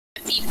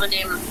people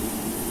them.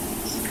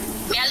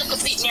 Me a look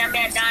up it, me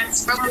a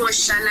dance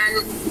promotion,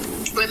 and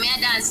when me a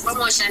dance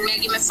promotion, me a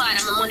give my father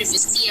my money for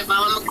save, and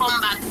when me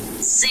come back,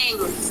 sing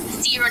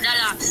 $0.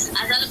 As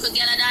a little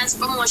girl a dance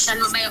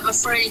promotion, me buy up my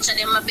furniture,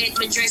 then my bed,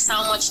 my dress,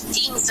 how much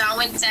things, and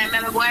one time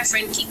my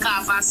boyfriend kick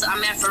off, and so I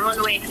have to run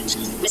away.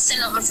 Me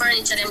sell up my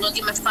furniture, then go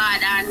give my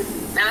father, and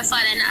my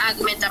father in an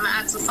argument, and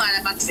I ask my father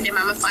back for them,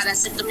 and my father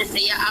said to me,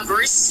 say, you have a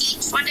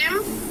receipt for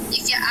them?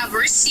 If you have a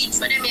receipt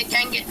for them, you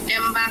can get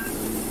them back.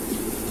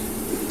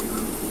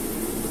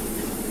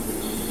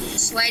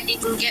 So I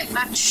didn't get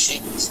back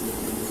shit.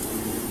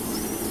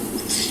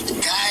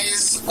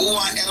 Guys, who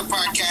want help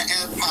her can't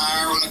help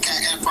her, who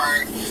can't help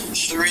her,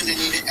 she really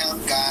need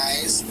help,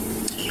 guys.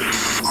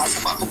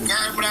 Also, about my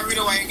girl, but I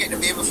really want to get the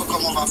baby for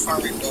come over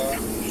for it, though.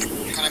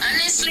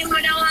 Honestly, I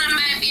don't want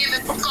my baby to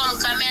come,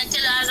 because I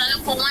tell her as a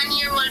little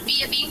 1-year-old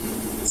baby,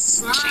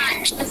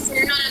 smart.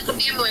 You know, little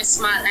baby was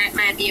smart like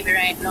my baby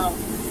right now.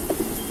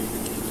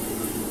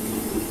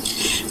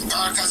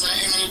 Girl, because at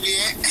the end of the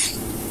day,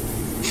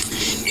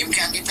 you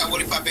can get a whole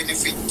heap of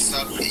benefit. So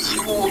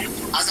you,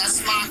 as a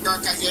smart girl,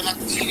 because you're not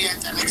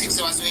idiot and the things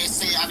so as we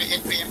say, you have a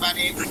head pay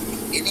body,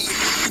 you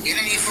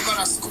don't need to go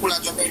to school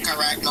at Jamaica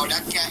right now.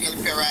 That can't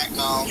help you right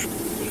now.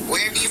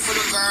 What you need for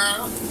the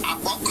girl, I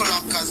buckle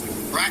up, because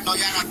right now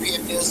you're not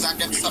paying bills and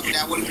them stuff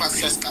that will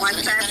process. One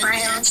time for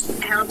help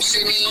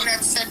you need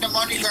to send the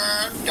money,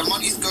 girl. The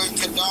money's going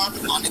to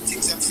done on the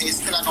things that say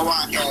still I don't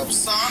want help.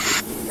 So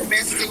the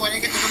best thing when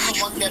you get to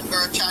come on them,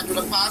 girl, try to do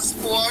the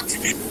passport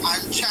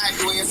and try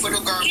to do it for the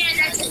girl. Yeah,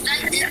 that's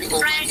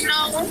right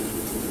now.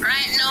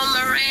 Right now,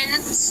 my rent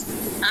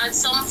and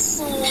some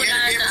food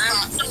and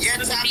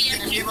some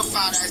baby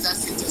father is a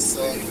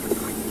citizen.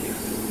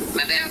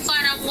 My baby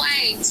father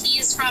white. He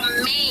is from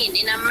Maine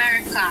in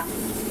America.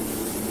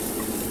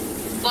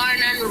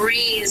 Born and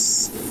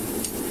raised.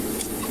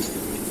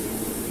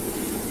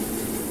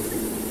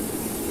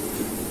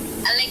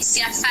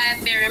 Alexia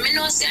 5-berry. I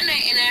know see in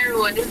a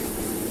road.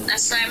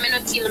 That's why I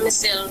don't kill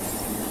myself.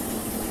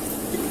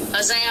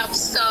 Because I have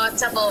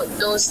thought about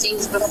those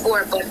things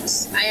before,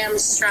 but I am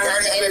strong.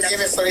 Girl, you have a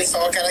baby for this,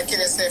 so can I kill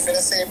yourself in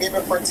the same baby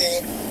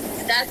protein?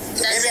 That's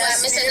why I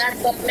said that,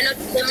 but I don't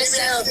kill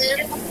myself.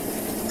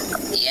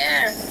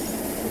 Yeah.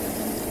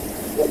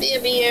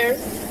 Baby here.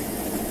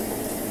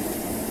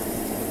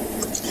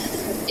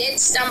 Dead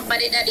stamp by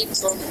the daddy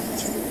too.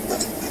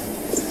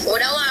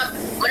 What I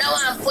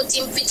want to put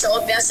him picture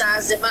up here so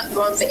as the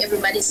background for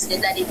everybody to see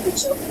the daddy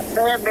picture.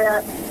 The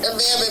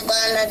baby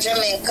born in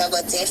Jamaica,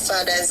 but his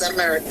father is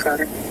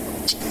American.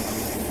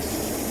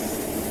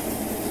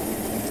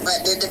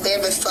 What did the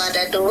baby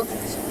father do?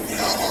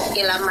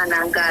 Kill a man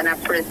and go to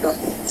prison.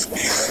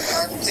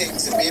 One thing,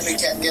 the baby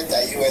can't get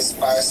a US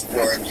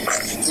passport.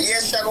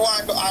 Yes, she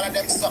want to all of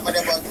them stuff, but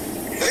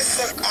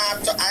listen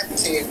to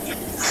Auntie.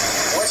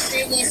 What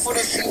she need for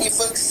she need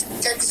to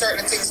take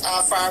certain things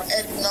off her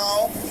head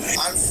now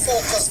and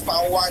focus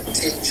on one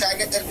thing. Try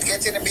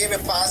getting the baby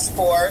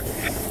passport.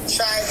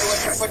 Try do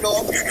what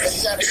you do.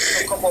 She had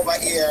to come over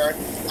here.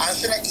 And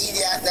she not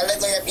idiot. The leg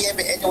of your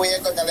baby anyway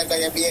you got the leg of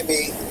your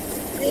baby.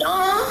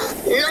 No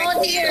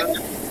dear.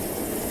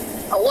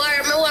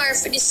 War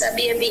for this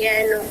baby,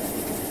 I know.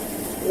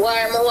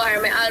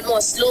 War, me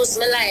almost lose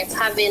my life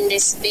having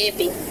this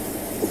baby.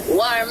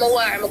 War,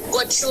 me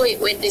go through it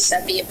with this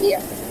baby.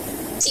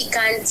 Thick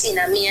and thin,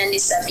 me and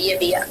this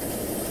baby.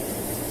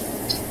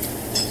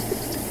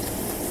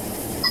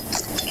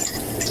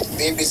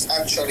 Baby's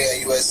actually a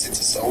US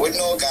citizen. We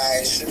know,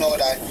 guys, you know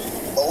that.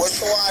 But what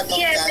you want to know,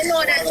 yes, guys, we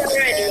know that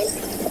already.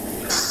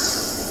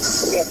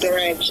 Get the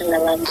right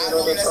channel and do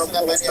the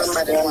couple with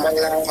somebody on the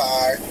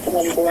line.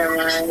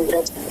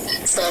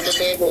 So the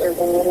baby is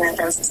in the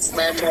United States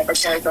by the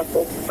child of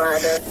his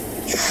father.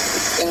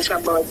 Think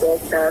about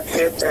the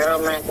future. Oh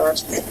my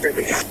gosh.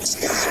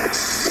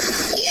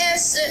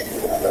 Yes.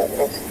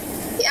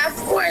 Yeah, of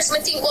course. I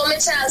think about my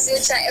child's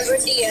future every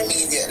day.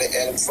 Immediately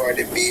help for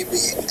the baby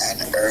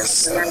and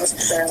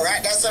herself.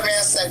 Right, that's what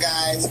I said,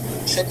 guys.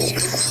 She need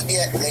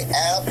immediately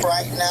help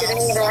right now. She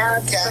need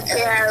help for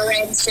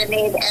parents. She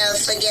need help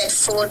to get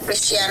food for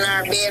she and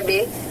her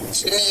baby.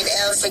 She need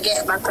help to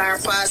get back her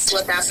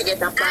passport and to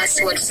get a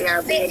passport for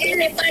her baby.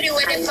 Anybody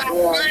with my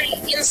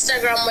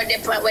Instagram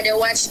where they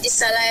watch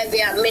this alive,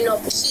 yeah, me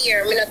not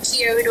care. We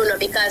don't know,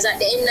 because at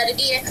the end of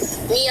the day,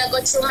 me I go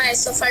through my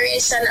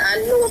sufferation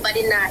and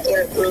nobody not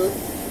help me.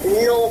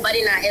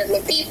 Nobody not help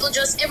me. People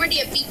just every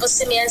day people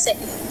see me and say,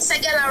 "This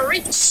girl are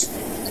rich."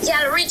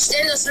 Girl rich,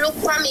 then just look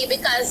for me,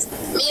 because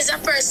me is a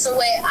person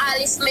where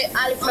if me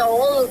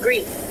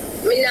hungry.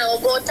 Me now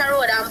go to the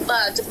road and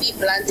ball to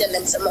people and tell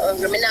them I'm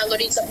hungry. Me now go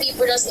to it, so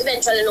people just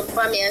eventually look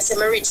for me and say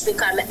I'm rich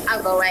because I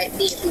have a white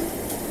baby.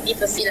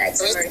 People feel like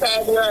I'm rich. Which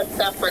side you are,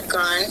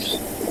 Capricorn?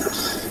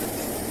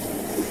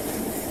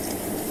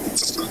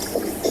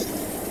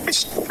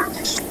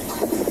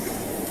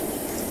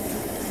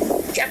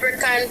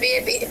 Capricorn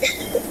baby.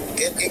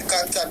 Get in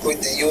contact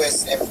with the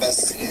US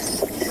Embassy.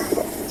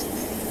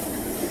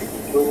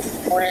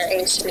 Where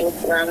is she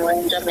from? Where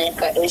in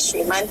Jamaica is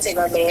she?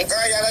 Montego Bay.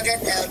 Girl, you're gonna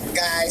get help,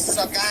 guys.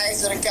 So,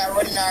 guys, you can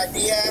run in our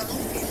DM.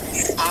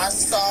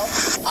 Also,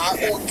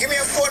 give me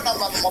a phone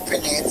number, I'm up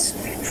in it.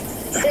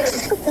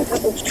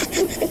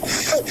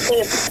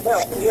 No,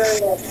 you're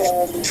not.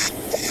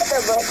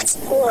 About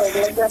score.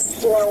 You're just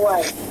score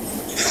one.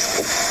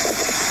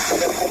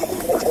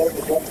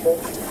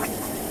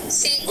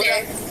 See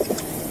there.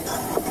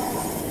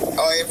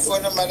 Oh, your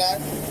phone number, that?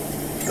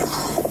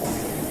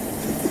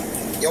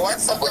 Your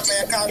WhatsApp with my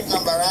account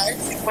number, right?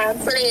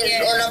 Please,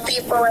 all the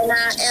people when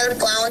I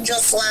help, I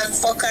just want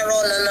fuck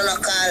around and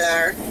not call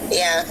her.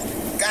 Yeah.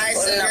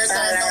 Guys, here's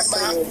our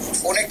number.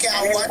 When you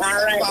can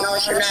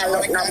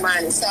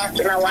WhatsApp,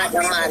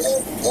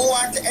 who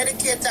want to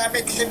educate her,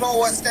 make sure know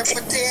what step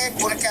to take.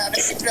 When you can't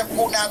keep them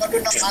who not gonna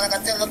do nothing, I'm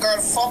gonna tell the girl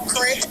fuck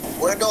it.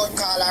 We don't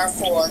call her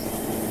phone.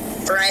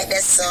 Right,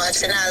 that's so. I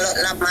should not look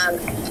no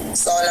man.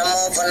 So I'm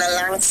move on a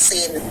long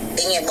scene.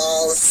 Thingy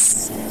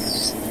balls.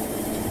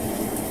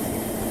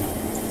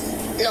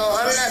 No,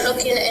 I'm not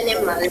looking at any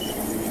man.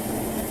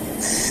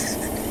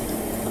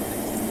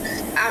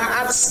 I'm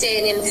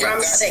abstaining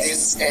from sex.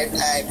 This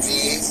NIV.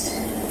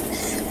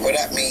 What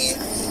that mean?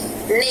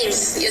 Name.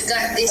 You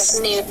got this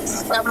name.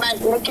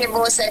 Mickey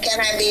Mouse, can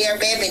I be your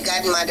baby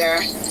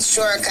godmother?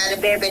 Sure, because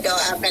the baby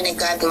don't have any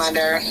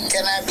godmother.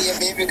 Can I be a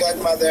baby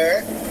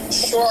godmother?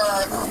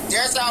 Sure.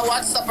 There's our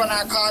WhatsApp and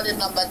our calling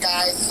number,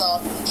 guys.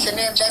 So, she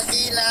named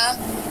Davina.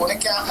 We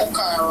can hook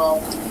her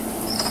around.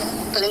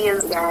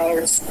 Please,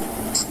 guys.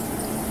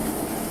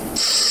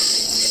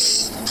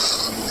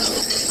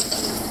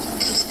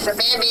 The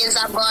baby is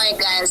a boy,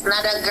 guys,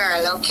 not a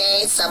girl,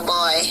 okay? It's a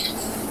boy.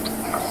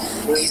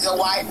 He's a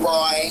white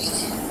boy.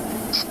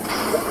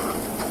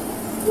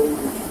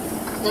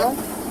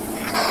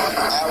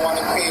 I want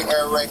to pay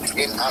her rent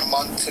in a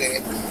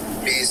monthly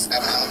base,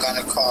 and I'm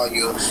gonna call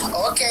you.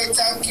 Okay,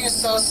 thank you,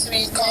 so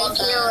sweet. Call Thank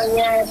you,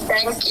 yes,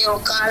 thank you.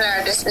 Call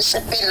her. This is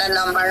the pillar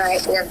number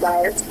right here,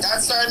 guys.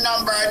 That's her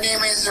number. Her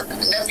name is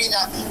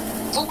Nevina.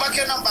 Put back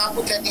your number,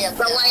 put your name.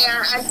 So when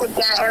your auntie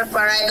can help her,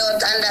 I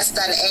don't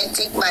understand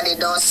ethic, but they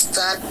don't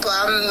start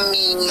from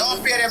me. Don't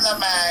pay them the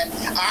man.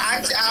 Our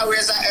auntie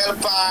always a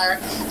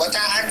helper, but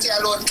our auntie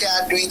alone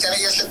can't do it. And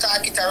you should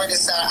talk it already,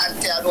 sir.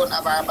 Auntie alone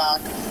have her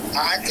back.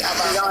 Our auntie have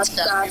her back. Don't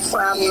start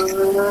from me.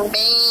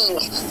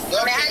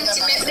 My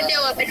auntie make me do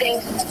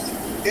everything.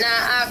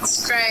 Now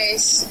ask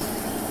Christ.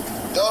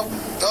 Don't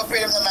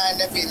pay them the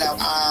man, Nevina.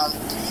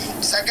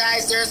 So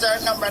guys, there's our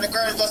number. The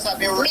girls just have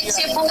been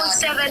Mitzi Boo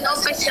 7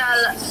 official.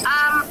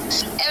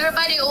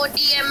 Everybody who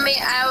DM me,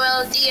 I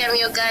will DM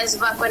you guys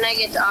back when I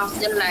get off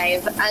the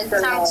live. And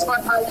thanks for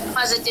all the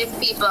positive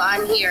people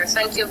on here.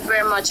 Thank you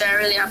very much. I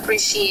really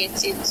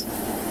appreciate it.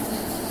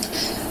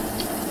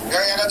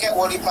 Girl, you don't get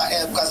one heap of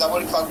help because I'm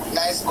only for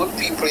nice, good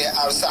people you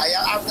have. So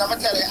I'm going to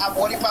tell you, I'm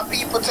only for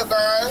people to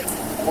girl.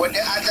 When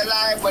they are the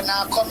live, when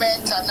I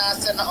comment and I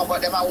say nothing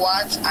about them, I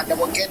watch and they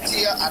will get to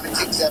you and they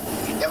take them.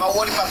 Them are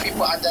only for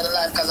people under the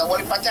live because I'm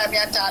only for time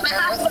you talk. I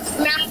have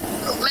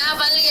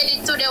a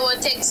lady today who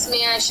text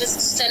me and she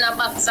send a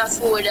box of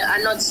food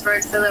and nuts for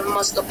them.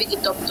 Must go pick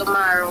it up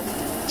tomorrow. And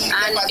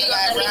because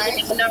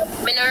I don't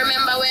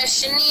remember where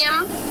she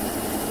named.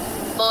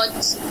 But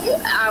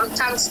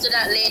thanks to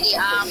that lady.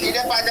 She did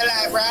on the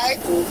live, right?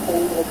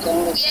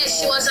 Yes,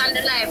 she was on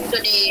the live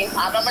today.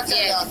 I'm gonna tell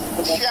you,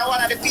 she is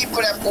one of the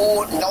people that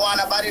who don't want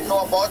nobody know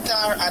about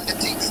her and the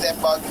things that,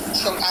 but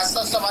I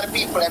saw some of the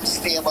people that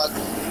stay, but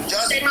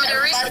just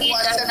everybody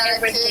wants to her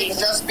things,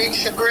 just being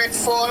she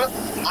grateful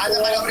and the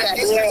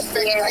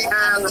disrespect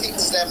and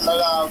things them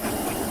love.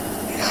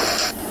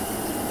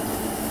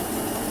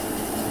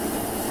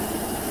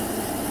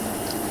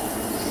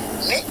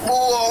 Nick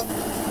Boo.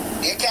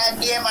 You can't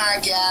DM her,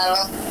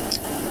 girl.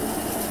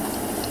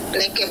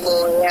 Nicky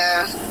Boo,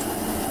 yeah.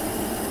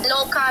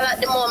 No call at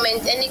the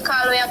moment. Any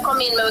call where you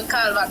come in, me will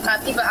call back.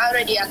 Because people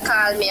already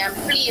call me. And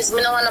please,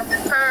 me don't want a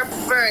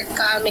pervert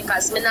call me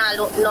because me not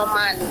look no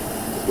man.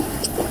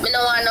 Me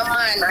don't want no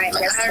man. Right,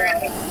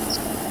 Alright.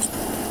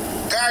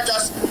 Girl,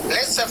 just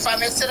listen for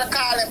me. See the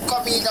call them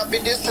come in and be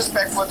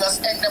disrespectful.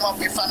 Just end them up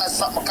if I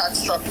something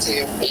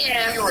constructive.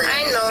 Yeah,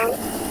 I know.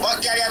 But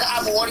girl, you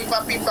have a whole heap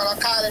of people that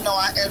calling now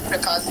and help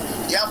because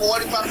you have a whole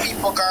heap of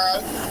people,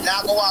 girl.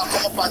 Now go and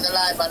come up on the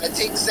live and the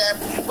things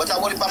them, but a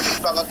whole heap of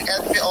people that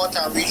help you out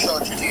and reach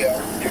out to you.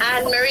 And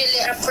I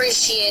really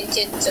appreciate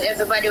it to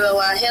everybody who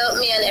will help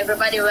me and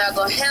everybody who will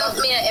go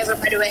help me and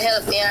everybody will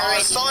help me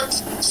already. So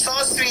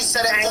sweet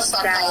to them just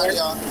a call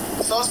you.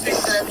 So sweet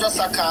to them just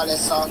a call you,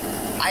 so.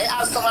 I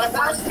asked some of the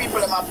first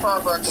people in my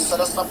pervert so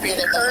just to pay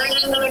them.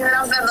 Clean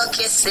November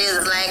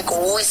kisses like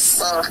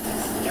whistle.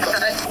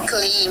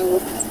 Clean.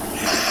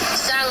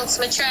 Thanks,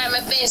 me try my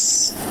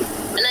best.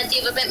 And I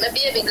even bet my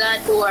baby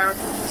God to her.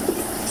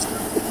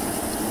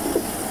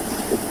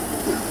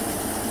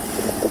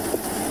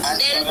 And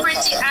Then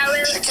pretty. I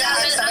will accept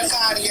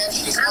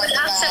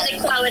the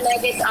call when I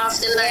get off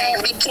the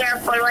line. Be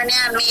careful when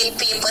you meet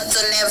people to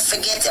never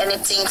forget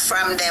anything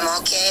from them,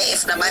 okay?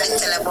 If nobody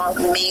tell about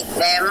meet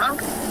them.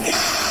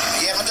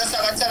 Yeah, but just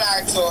gonna tell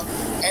her to.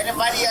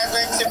 Anybody you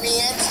going to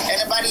meet?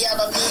 Anybody you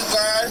gonna meet,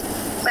 girl?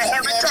 But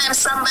every time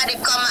somebody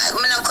come, I'm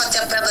not cut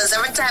your pebbles.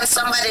 Every time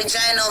somebody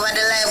join over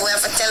the live, we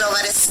have to tell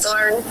over the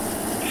story.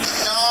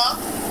 No.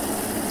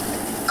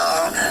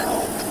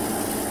 Oh.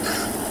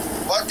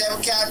 But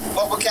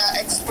we can't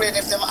explain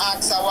if them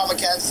ask her what we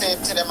can say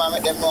to them and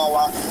make them know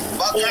what.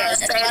 But yeah,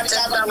 say it to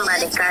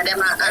somebody because them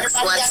ask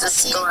what's the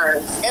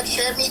story. If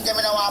you meet them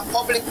in a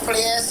public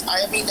place or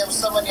you meet them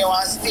somewhere in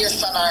a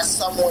station or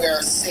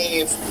somewhere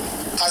safe.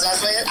 Because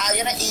as well,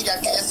 you know, you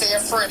can say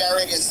you're afraid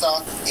already,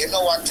 so you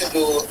know what to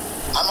do.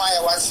 I'm going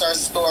to watch her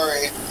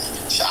story.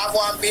 She have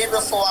one baby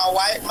for a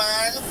white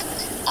man,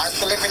 and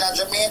she live in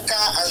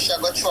Jamaica, and she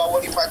go through a whole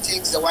heap of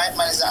things. The white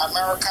man is an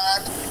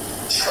American.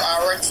 She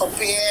rent for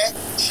pay.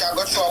 She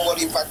go through a whole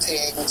heap of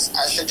things,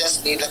 and she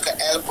just need like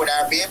help with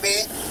her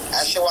baby,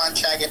 and she want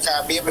to try to get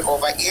her baby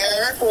over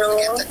here to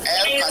get the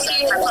help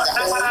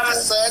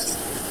because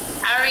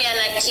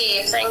Ariana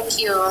K, thank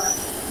you.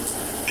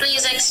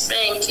 Please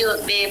explain,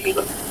 cute baby.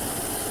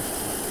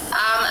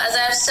 As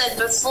I've said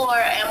before,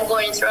 I'm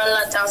going through a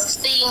lot of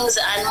things,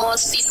 and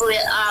most people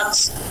will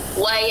ask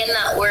why you're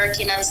not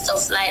working and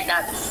stuff like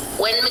that.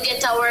 When me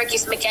get to work,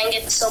 if me can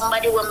get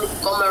somebody when me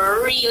come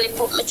really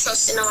put my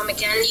trust in and me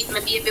can leave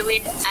my baby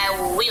with, I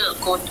will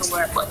go to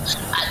work. But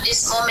at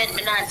this moment,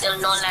 me not tell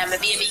no lie. My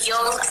baby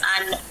young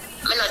and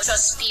I not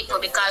trust people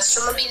because she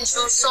been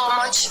through so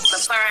much. I'm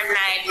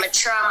paranoid, I'm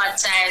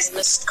traumatized,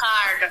 I'm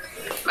scarred.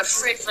 I'm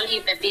afraid to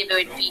leave my baby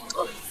with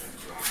people.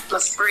 I'm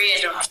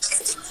afraid.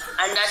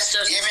 And that's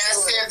just... Give me a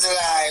saved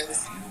life.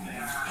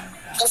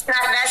 It's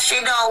not that she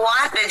don't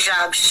want the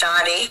job,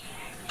 shawty.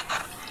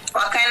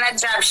 What kind of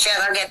job she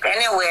gonna get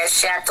anywhere?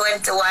 She at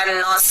 21,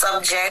 no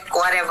subject,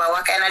 whatever.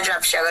 What kind of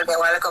job she gonna get?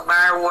 Well, like a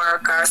bar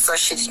worker, so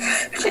she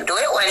do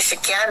it when she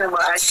can,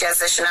 but she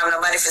says she don't have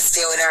nobody to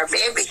stay with her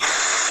baby.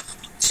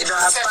 She don't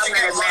have family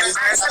members.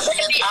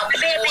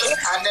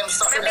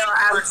 She don't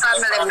have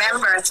family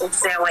members to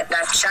stay with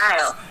that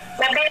child.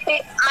 My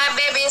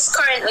baby is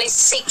currently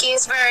sick.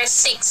 He's very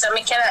sick, so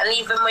I cannot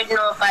leave him with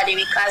nobody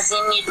because he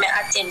needs my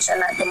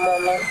attention at the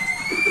moment.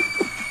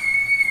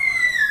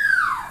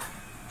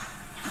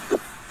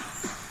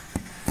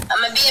 And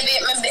my baby,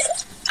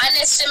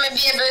 honestly, my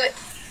baby,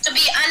 to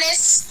be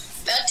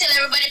honest, I'll tell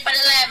everybody for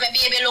the life, my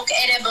baby look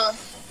edible.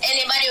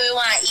 Anybody we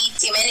want to eat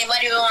him,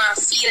 anybody we want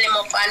to feel him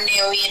up on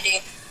their way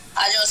there.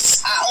 I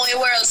only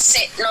world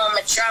set now, I'm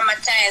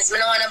traumatized. I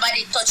don't want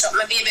nobody touch up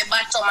my baby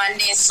bottom and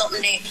then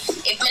something there.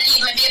 If I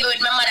leave my baby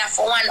with my mother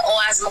for 1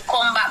 hour, as I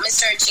come back, I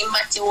search him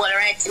body hole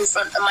right in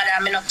front of my mother,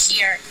 I don't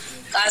care.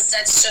 Because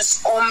that's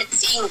just how I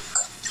think.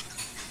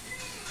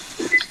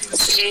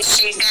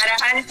 She got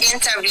an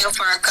interview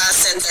for a call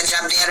center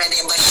job the other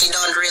day, but she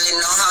don't really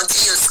know how to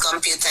use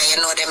computer. You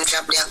know them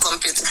job their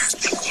computer.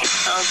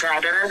 Oh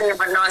God, I don't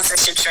even know if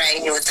she try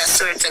you. I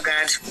swear to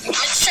God. I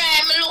try,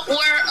 I look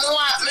work,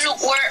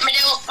 I dey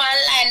up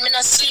online, I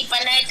no sleep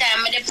at night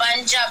time, I dey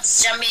on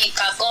jobs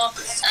Jamaica, go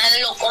and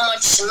look how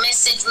much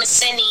message me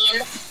send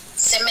in.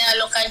 Say me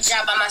I look at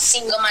job, I'm a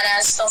single mother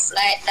and stuff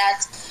like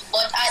that.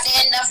 But at the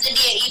end of the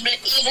day,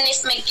 even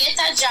if me get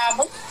a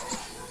job,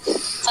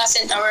 call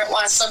center work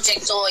one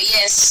subject to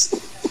yes.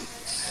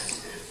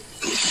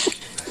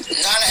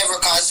 Not every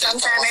call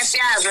center.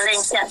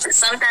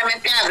 Sometimes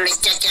if you have link,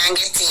 you can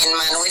get in,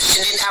 man. Which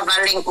she did have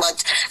a link,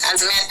 but as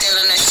me I tell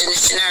her,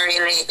 she not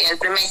really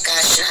implement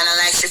because she not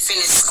like she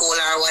finished school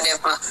or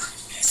whatever.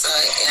 So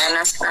you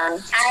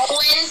understand? I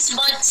went,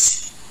 but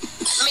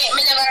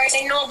me never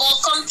really know about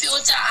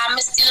computer, and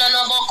me still don't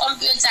know about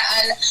computer,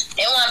 and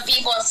they want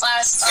people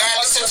fast.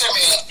 Yeah, listen to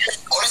me.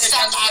 When she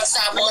start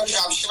asking about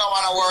job, she don't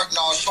want to work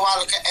now. She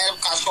want to look at help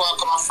because she want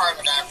to come and find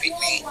me and pick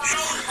me.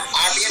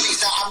 Her baby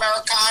is an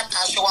American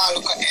and she want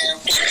to look at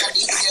help. She got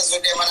details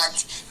with them and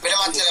we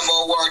don't tell them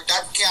about work.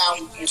 That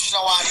can't, she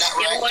don't want that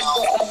right now.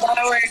 You want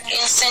to work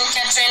in St.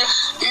 Catherine?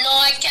 No,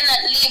 I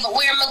cannot leave.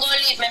 Where am I going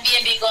to leave? My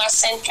baby go to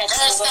St. Catherine.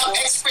 Girl, stop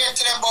explaining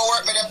to them about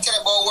work. Me them tell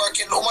them about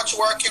working. How much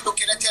work you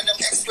looking at them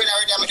explain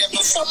already. Me them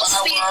so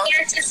sweet.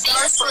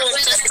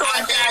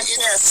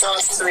 So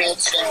sweet.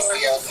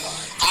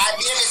 Our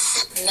baby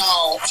sick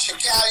now. She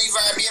can't leave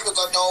her baby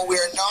go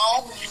nowhere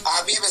now.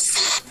 Our baby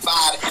sick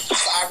bad. So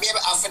our baby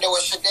after the way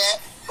she did.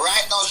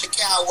 Right now she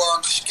can't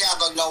work. She can't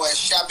go nowhere.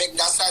 She a big.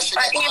 That's why she.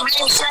 But even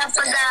if she have to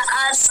go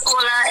to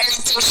school or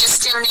anything, she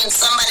still needs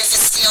somebody to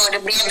stay with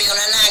the baby. You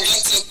know, not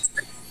get it.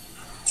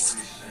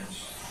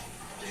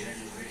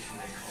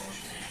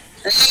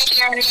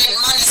 Daycare need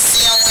money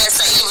somewhere,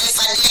 so even if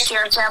a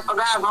daycare child could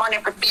have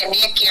money to pay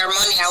daycare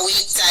money a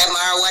week time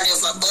or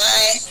whatever,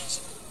 boy,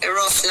 the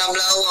rough no blow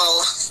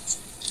wow.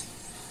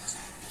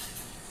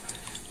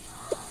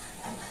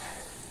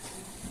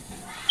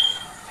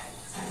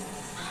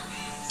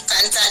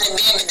 And the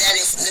baby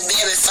daddy, the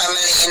baby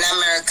family in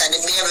America,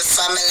 the baby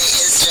family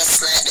is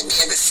just like the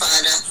baby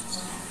father.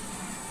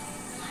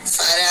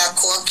 Father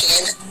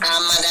cocaine.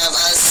 Mother have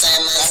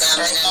Alzheimer's.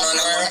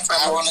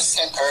 I want to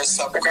send her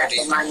some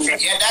credit.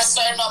 Yeah, that's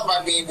her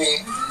number,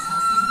 baby.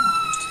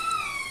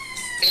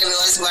 Baby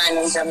was born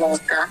in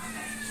Jamaica.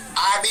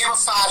 Our baby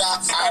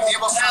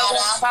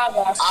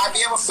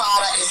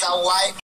father is a white